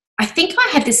 And I think I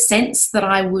had this sense that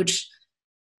I would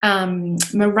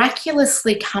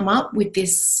miraculously come up with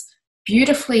this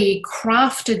beautifully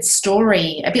crafted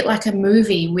story, a bit like a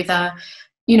movie with a,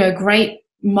 great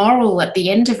moral at the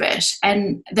end of it,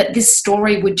 and that this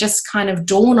story would just kind of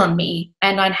dawn on me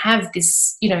and I'd have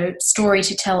this, story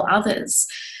to tell others.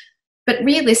 But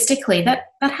realistically, that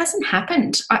hasn't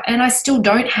happened. And I still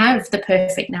don't have the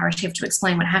perfect narrative to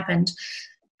explain what happened.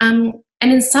 And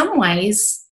in some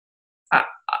ways,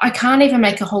 I can't even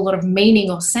make a whole lot of meaning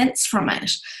or sense from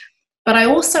it. But I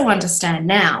also understand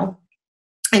now,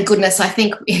 and goodness, I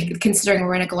think considering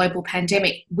we're in a global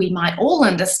pandemic, we might all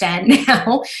understand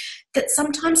now that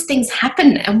sometimes things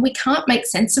happen and we can't make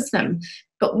sense of them,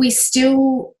 but we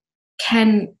still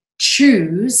can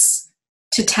choose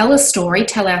to tell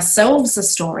ourselves a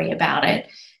story about it,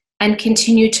 and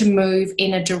continue to move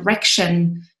in a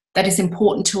direction that is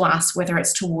important to us, whether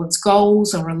it's towards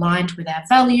goals or aligned with our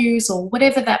values or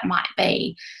whatever that might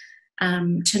be,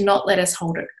 to not let us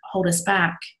hold us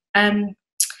back. And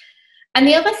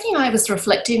the other thing I was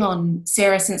reflecting on,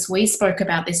 Sarah, since we spoke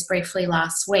about this briefly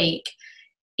last week,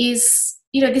 is,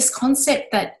 this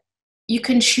concept that you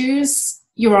can choose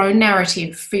your own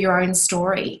narrative for your own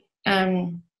story.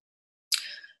 Even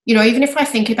if I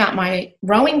think about my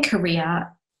rowing career,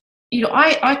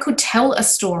 I could tell a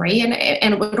story and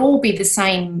it would all be the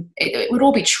same. It would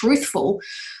all be truthful.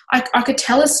 I could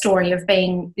tell a story of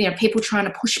being, people trying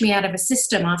to push me out of a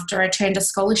system after I turned a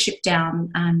scholarship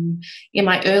down in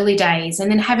my early days,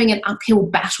 and then having an uphill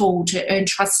battle to earn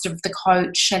trust of the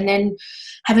coach, and then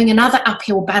having another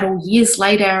uphill battle years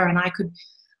later. And I could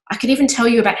even tell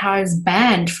you about how I was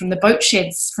banned from the boat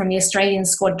sheds from the Australian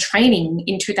squad training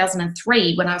in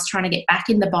 2003 when I was trying to get back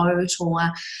in the boat, or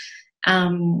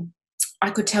I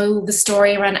could tell the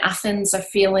story around Athens of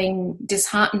feeling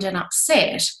disheartened and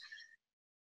upset.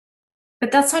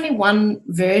 But that's only one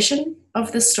version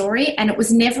of the story, and it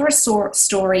was never a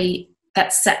story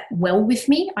that sat well with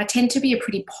me. I tend to be a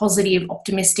pretty positive,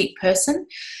 optimistic person,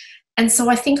 and so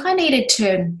I think I needed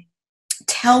to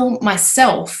tell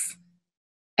myself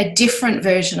a different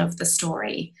version of the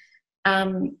story.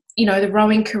 The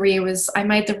rowing career I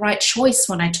made the right choice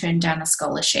when I turned down a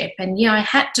scholarship. And yeah, I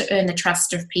had to earn the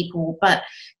trust of people, but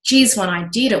geez, when I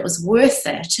did, it was worth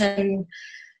it. And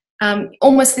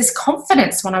almost this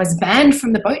confidence when I was banned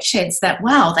from the boat sheds that,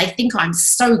 wow, they think I'm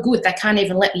so good, they can't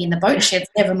even let me in the boat sheds,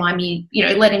 never mind me,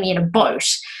 letting me in a boat.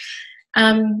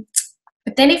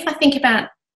 But then if I think about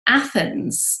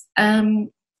Athens,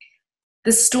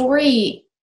 the story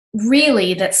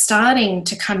really that's starting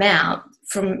to come out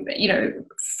from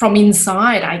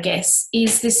inside, I guess,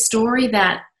 is this story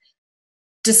that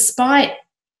despite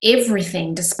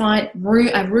everything, despite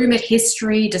a rumoured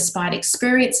history, despite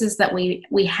experiences that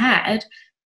we had,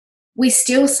 we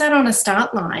still sat on a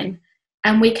start line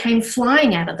and we came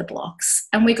flying out of the blocks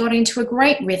and we got into a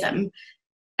great rhythm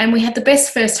and we had the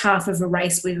best first half of a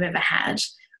race we've ever had.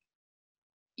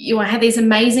 I had these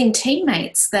amazing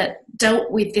teammates that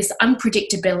dealt with this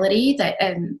unpredictability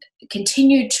and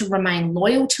continued to remain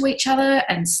loyal to each other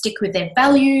and stick with their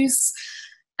values.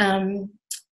 And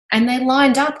they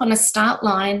lined up on a start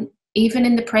line, even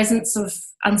in the presence of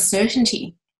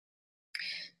uncertainty.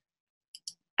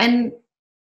 And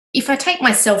if I take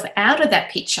myself out of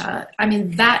that picture, I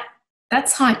mean,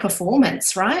 that's high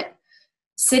performance, right?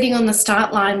 Sitting on the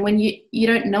start line when you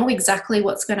don't know exactly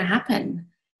what's going to happen.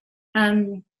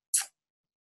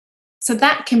 So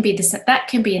that can be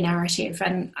a narrative,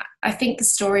 and I think the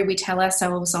story we tell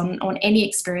ourselves on any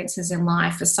experiences in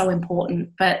life is so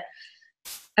important. But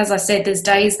as I said, there's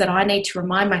days that I need to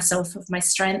remind myself of my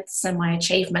strengths and my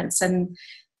achievements, and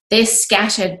they're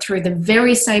scattered through the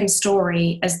very same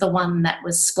story as the one that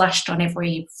was splashed on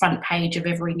every front page of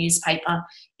every newspaper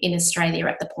in Australia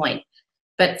at the point.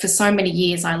 But for so many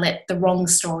years, I let the wrong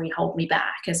story hold me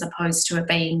back, as opposed to it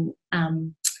being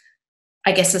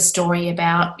I guess a story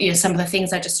about some of the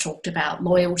things I just talked about: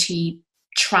 loyalty,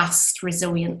 trust,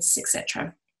 resilience,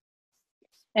 etc.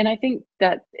 And I think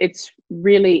that it's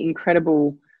really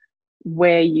incredible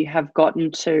where you have gotten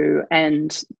to,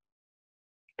 and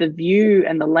the view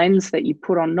and the lens that you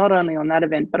put on not only on that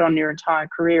event but on your entire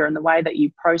career, and the way that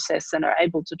you process and are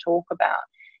able to talk about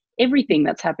everything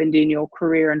that's happened in your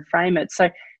career and frame it. So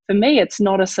for me, it's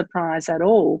not a surprise at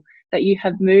all that you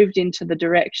have moved into the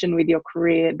direction with your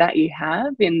career that you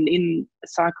have in the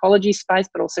psychology space,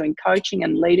 but also in coaching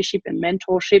and leadership and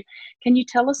mentorship. Can you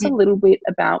tell us a little bit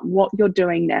about what you're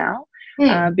doing now?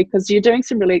 Because you're doing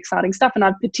some really exciting stuff, and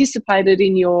I've participated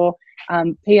in your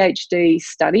PhD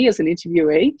study as an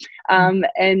interviewee,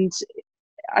 and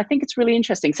I think it's really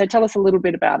interesting. So tell us a little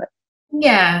bit about it.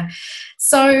 Yeah.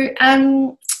 So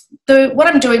what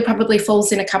I'm doing probably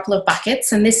falls in a couple of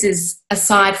buckets, and this is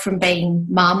aside from being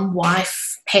mum,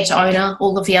 wife, pet owner,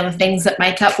 all of the other things that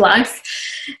make up life.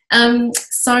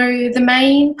 So the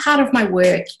main part of my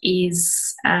work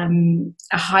is a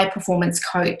high performance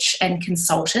coach and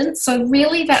consultant. So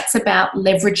really that's about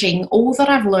leveraging all that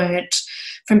I've learned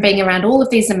from being around all of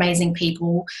these amazing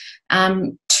people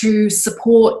to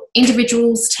support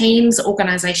individuals, teams,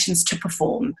 organisations to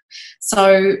perform.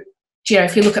 So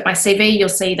if you look at my CV, you'll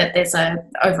see that there's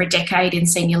over a decade in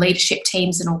senior leadership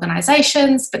teams and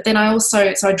organisations. But then I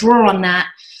draw on that,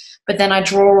 but then I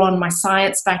draw on my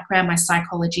science background, my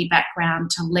psychology background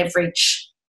to leverage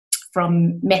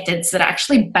from methods that are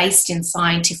actually based in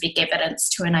scientific evidence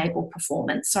to enable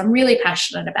performance. So I'm really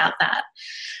passionate about that.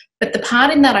 But the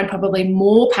part in that I'm probably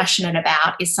more passionate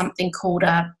about is something called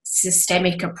a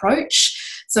systemic approach.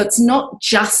 So it's not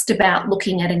just about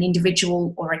looking at an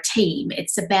individual or a team.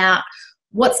 It's about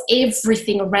what's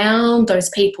everything around those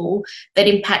people that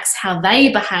impacts how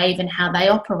they behave and how they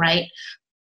operate.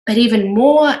 But even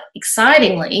more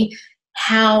excitingly,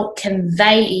 how can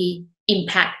they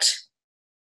impact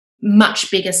much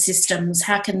bigger systems?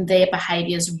 How can their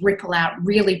behaviours ripple out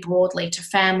really broadly to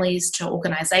families, to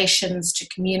organisations, to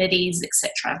communities,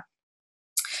 etc.?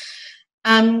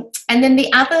 And then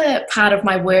the other part of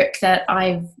my work that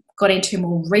I've got into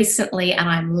more recently and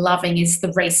I'm loving is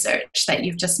the research that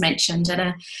you've just mentioned.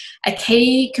 And a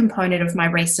key component of my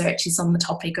research is on the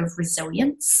topic of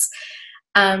resilience.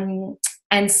 And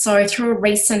so through a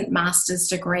recent master's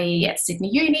degree at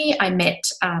Sydney Uni, I met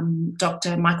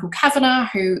Dr. Michael Kavanagh,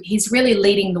 who he's really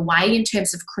leading the way in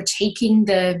terms of critiquing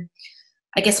the,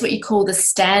 I guess what you call the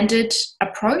standard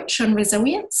approach on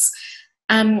resilience.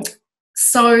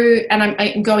 So, and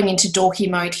I'm going into dorky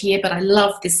mode here, but I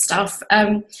love this stuff.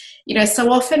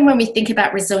 So often when we think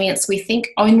about resilience, we think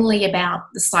only about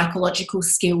the psychological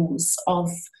skills of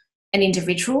an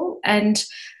individual. And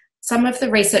some of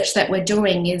the research that we're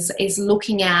doing is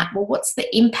looking at, well, what's the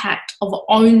impact of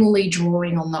only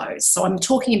drawing on those? So I'm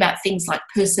talking about things like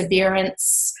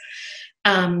perseverance,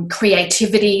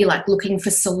 creativity, like looking for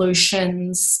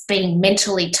solutions, being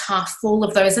mentally tough, all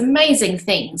of those amazing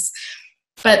things.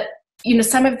 But,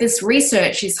 some of this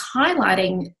research is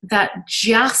highlighting that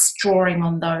just drawing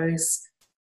on those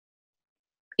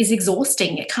is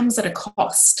exhausting. It comes at a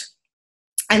cost.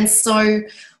 And so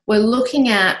we're looking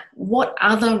at what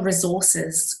other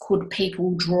resources could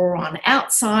people draw on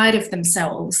outside of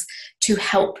themselves to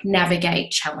help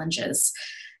navigate challenges.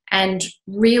 And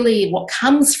really what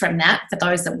comes from that, for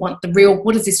those that want the real,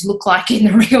 what does this look like in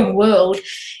the real world,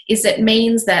 is it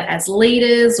means that as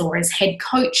leaders or as head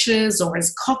coaches or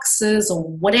as coxes or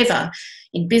whatever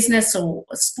in business or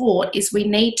sport, is we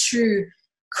need to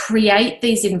create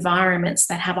these environments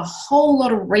that have a whole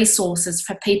lot of resources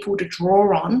for people to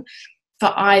draw on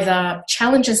for either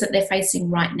challenges that they're facing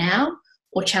right now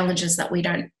or challenges that we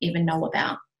don't even know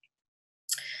about.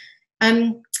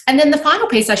 And then the final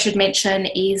piece I should mention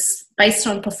is based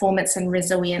on performance and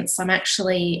resilience. I'm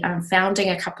actually founding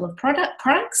a couple of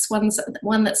products.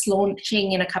 One that's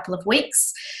launching in a couple of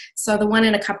weeks. So the one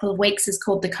in a couple of weeks is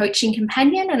called the Coaching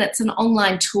Companion, and it's an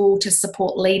online tool to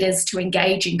support leaders to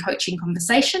engage in coaching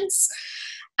conversations.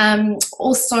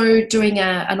 Also doing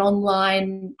an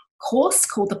online course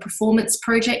called the Performance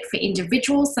Project for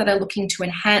individuals that are looking to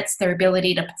enhance their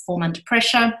ability to perform under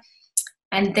pressure.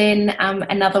 And then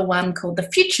another one called the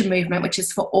Future Movement, which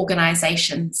is for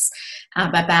organisations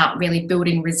about really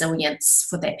building resilience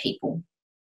for their people.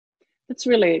 That's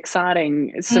really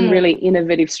exciting. It's some really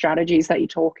innovative strategies that you're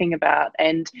talking about.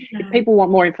 And if people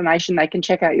want more information, they can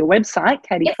check out your website,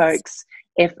 Katie Foulkes,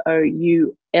 FOULKES.org.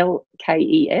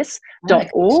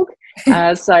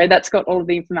 So that's got all of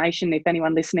the information if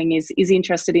anyone listening is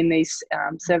interested in these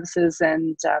services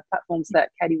and platforms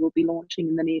that Katie will be launching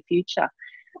in the near future.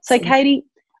 So Katie,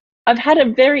 I've had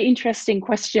a very interesting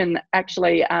question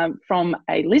actually from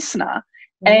a listener,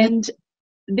 and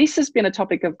this has been a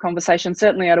topic of conversation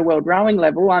certainly at a world rowing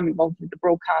level. I'm involved with the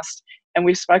broadcast and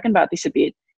we've spoken about this a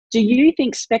bit. Do you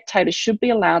think spectators should be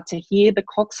allowed to hear the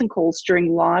coxswain calls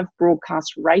during live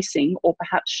broadcast racing or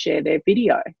perhaps share their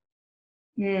video?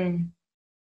 Do you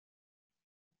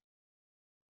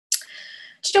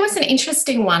know, it's an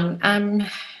interesting one.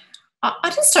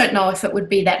 I just don't know if it would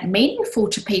be that meaningful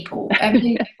to people. I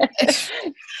mean,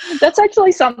 that's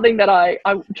actually something that I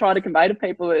try to convey to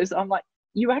people is I'm like,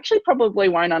 you actually probably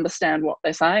won't understand what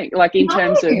they're saying, like in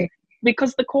terms of,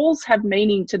 because the calls have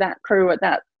meaning to that crew at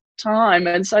that time.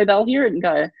 And so they'll hear it and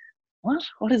go, what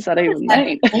does that even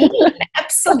mean?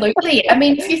 Absolutely. I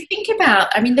mean, if you think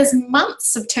about, there's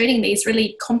months of turning these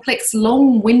really complex,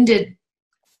 long-winded,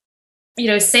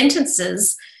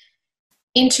 sentences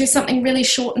into something really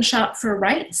short and sharp for a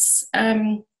race.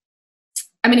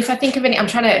 If I think of any, I'm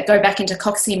trying to go back into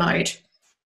coxie mode.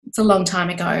 It's a long time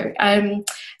ago.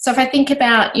 So if I think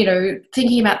about,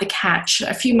 thinking about the catch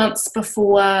a few months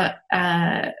before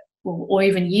or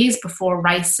even years before a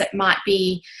race, it might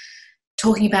be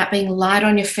talking about being light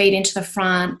on your feet into the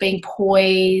front, being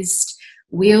poised,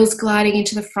 wheels gliding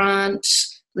into the front,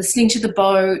 listening to the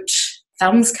boat,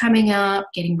 thumbs coming up,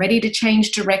 getting ready to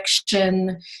change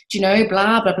direction, blah,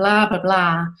 blah, blah, blah,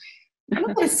 blah. I'm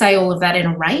not going to say all of that in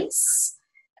a race.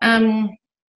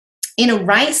 In a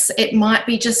race, it might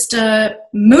be just a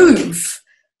move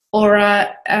or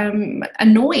a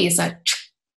noise,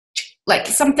 like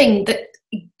something that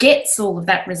gets all of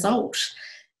that result.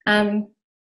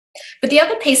 But the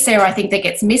other piece there, I think, that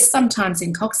gets missed sometimes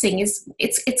in coxing is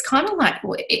it's kind of like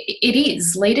it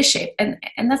is leadership, and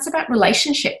that's about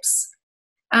relationships.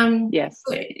 Yes.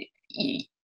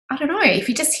 I don't know, if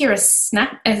you just hear a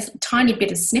tiny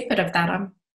bit of snippet of that, I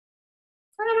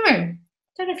don't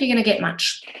know if you're going to get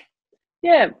much.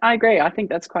 Yeah, I agree. I think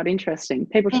that's quite interesting.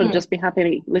 People should just be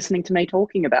happy listening to me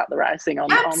talking about the racing on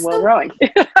World Rowing.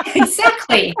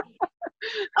 Exactly.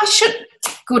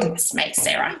 Goodness me,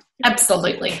 Sarah.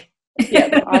 Absolutely.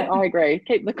 Yeah, I agree.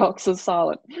 Keep the coxes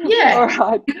silent. Yeah. All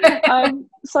right.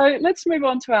 So let's move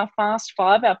on to our fast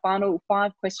five, our final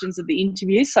 5 questions of the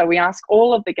interview. So we ask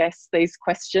all of the guests these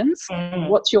questions.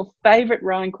 What's your favourite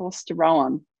rowing course to row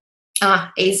on?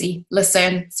 Easy.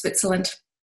 Lucerne, Switzerland.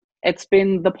 It's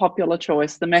been the popular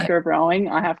choice, the mecca of rowing.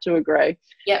 I have to agree.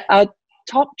 Yep.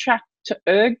 Top track to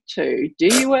erg to. Do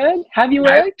you erg? Have you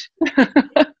No. erged?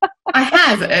 I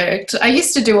have erged. I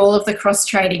used to do all of the cross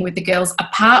training with the girls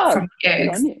apart from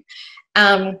the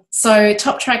ergs. So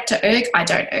top track to erg, I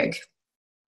don't erg.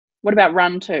 What about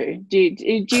run to? Do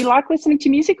you like listening to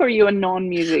music, or are you a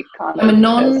non-music kind of I'm a person?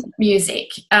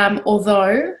 non-music,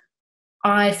 although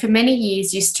I, for many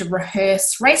years, used to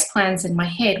rehearse race plans in my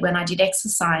head when I did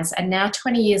exercise, and now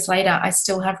 20 years later, I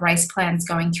still have race plans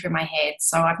going through my head.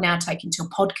 So I've now taken to a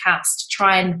podcast to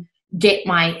try and get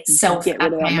myself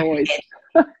out of my own head.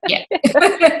 Yeah.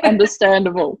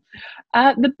 Understandable.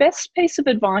 The best piece of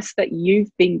advice that you've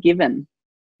been given?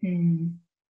 I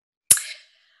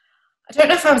don't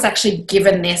know if I was actually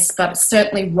given this, but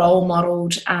certainly role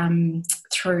modelled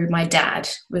through my dad,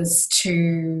 was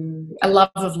a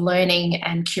love of learning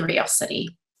and curiosity,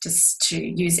 just to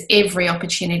use every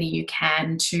opportunity you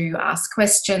can to ask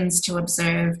questions, to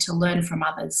observe, to learn from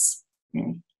others.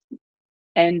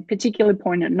 And particularly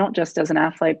poignant, not just as an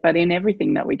athlete, but in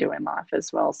everything that we do in life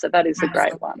as well. So that is a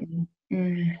great one.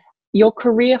 Your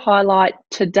career highlight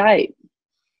to date?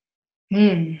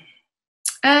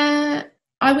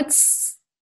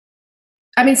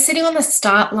 Sitting on the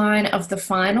start line of the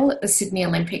final at the Sydney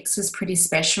Olympics was pretty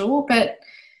special, but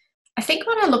I think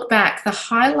when I look back, the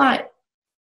highlight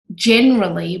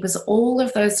generally was all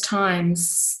of those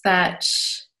times that,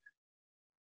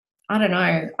 I don't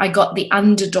know, I got the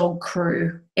underdog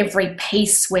crew, every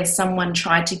piece where someone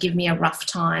tried to give me a rough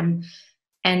time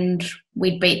and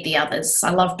we'd beat the others.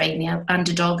 I love being the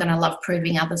underdog and I love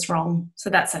proving others wrong. So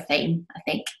that's a theme, I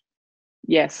think.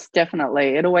 Yes, definitely.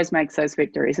 It always makes those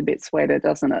victories a bit sweeter,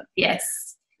 doesn't it?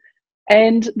 Yes.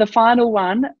 And the final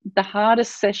one, the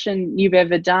hardest session you've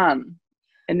ever done.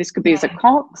 And this could be as a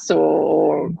cox,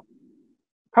 or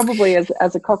probably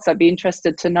as a cox, I'd be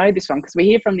interested to know this one, because we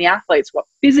hear from the athletes what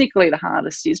physically the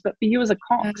hardest is, but for you as a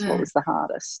cox, what was the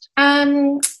hardest?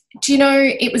 Do you know,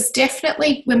 it was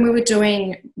definitely when we were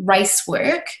doing race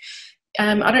work.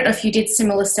 I don't know if you did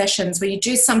similar sessions where you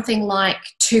do something like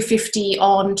 250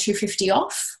 on, 250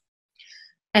 off.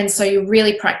 And so you're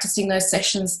really practicing those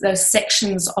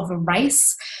sections of a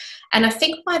race. And I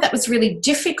think why that was really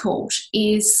difficult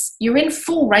is you're in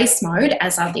full race mode,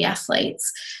 as are the athletes.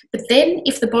 But then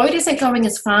if the boat isn't going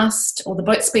as fast or the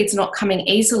boat speed's not coming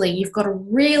easily, you've got a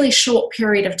really short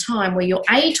period of time where you're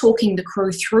talking the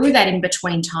crew through that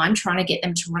in-between time, trying to get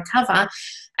them to recover.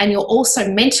 And you're also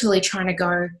mentally trying to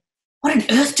go, what on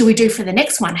earth do we do for the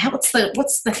next one?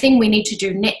 What's the thing we need to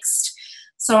do next?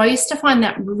 So I used to find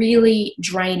that really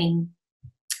draining.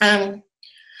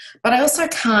 But I also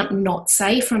can't not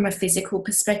say from a physical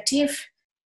perspective,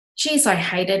 geez, I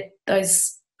hated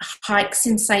those hikes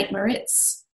in St.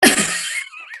 Moritz.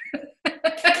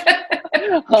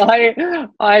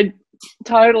 I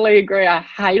totally agree. I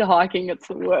hate hiking. It's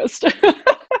the worst.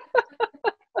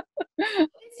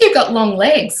 You've got long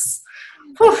legs.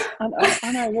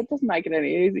 I know, that doesn't make it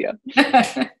any easier.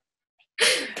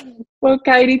 Well,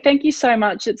 Katie, thank you so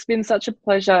much. It's been such a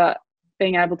pleasure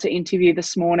being able to interview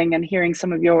this morning and hearing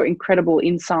some of your incredible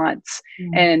insights.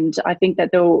 And I think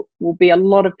that there will be a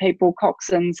lot of people,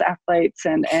 coxswains, athletes,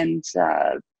 and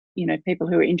people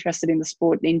who are interested in the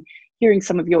sport, in hearing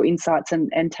some of your insights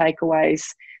and takeaways.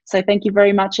 So thank you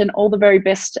very much, and all the very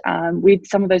best with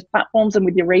some of those platforms and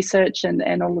with your research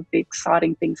and all of the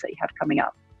exciting things that you have coming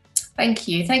up. Thank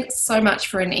you. Thanks so much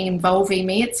for involving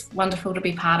me. It's wonderful to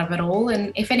be part of it all.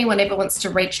 And if anyone ever wants to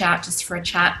reach out just for a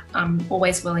chat, I'm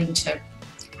always willing to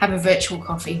have a virtual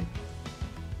coffee.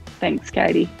 Thanks,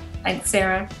 Katie. Thanks,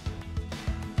 Sarah.